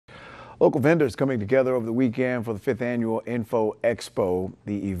Local vendors coming together over the weekend for the 5th annual Info Expo.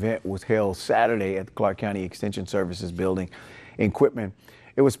 The event was held Saturday at the Clark County Extension Services building in Quitman.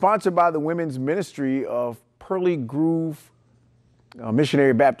 It was sponsored by the Women's Ministry of Pearly Grove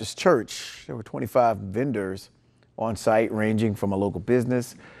Missionary Baptist Church. There were 25 vendors on site, ranging from a local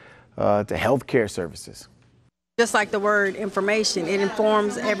business to healthcare services. Just like the word information, it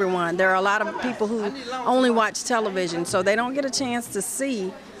informs everyone. There are a lot of people who only watch television, so they don't get a chance to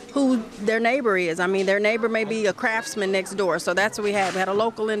see who their neighbor is. I mean, their neighbor may be a craftsman next door, so that's what we had. We had a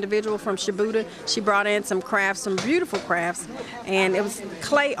local individual from Shibuya. She brought in some crafts, some beautiful crafts, and it was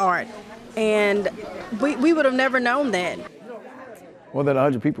clay art, and we would have never known that. More than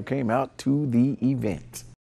 100 people came out to the event.